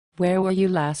Where were you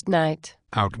last night?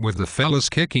 Out with the fellas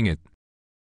kicking it.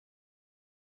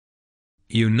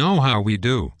 You know how we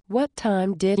do. What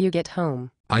time did you get home?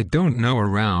 I don't know,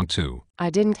 around 2. I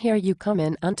didn't hear you come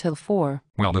in until 4.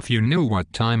 Well, if you knew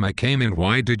what time I came in,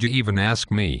 why did you even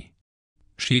ask me?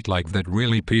 Shit like that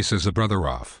really pisses a brother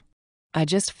off. I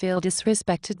just feel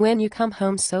disrespected when you come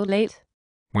home so late.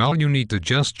 Well, you need to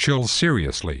just chill,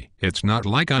 seriously. It's not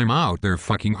like I'm out there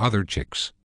fucking other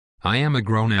chicks. I am a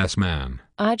grown-ass man.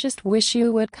 I just wish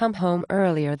you would come home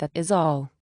earlier, that is all.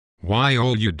 Why,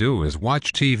 all you do is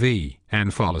watch TV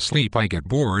and fall asleep. I get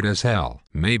bored as hell.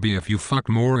 Maybe if you fucked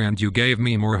more and you gave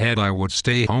me more head, I would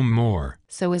stay home more.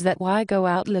 So is that why I go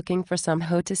out looking for some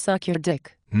hoe to suck your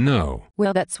dick? No.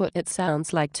 Well, that's what it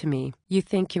sounds like to me. You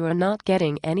think you are not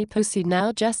getting any pussy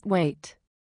now? Just wait.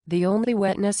 The only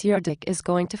wetness your dick is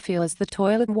going to feel is the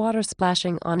toilet water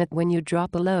splashing on it when you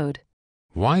drop a load.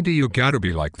 Why do you gotta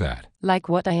be like that? Like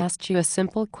what? I asked you a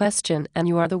simple question and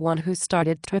you are the one who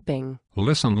started tripping.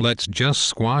 Listen, let's just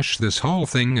squash this whole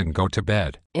thing and go to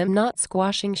bed. I'm not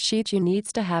squashing shit. You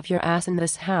needs to have your ass in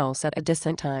this house at a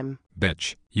decent time.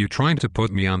 Bitch, you trying to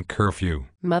put me on curfew?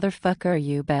 Motherfucker,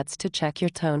 you bets to check your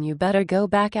tone. You better go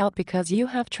back out because you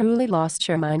have truly lost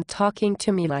your mind talking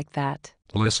to me like that.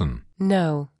 Listen.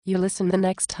 No, you listen. The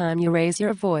next time you raise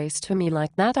your voice to me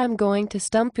like that, I'm going to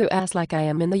stump your ass like I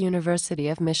am in the University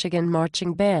of Michigan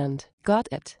marching band. Got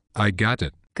it? I got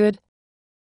it. Good.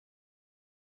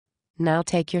 Now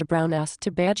take your brown ass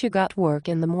to bed. You got work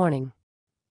in the morning.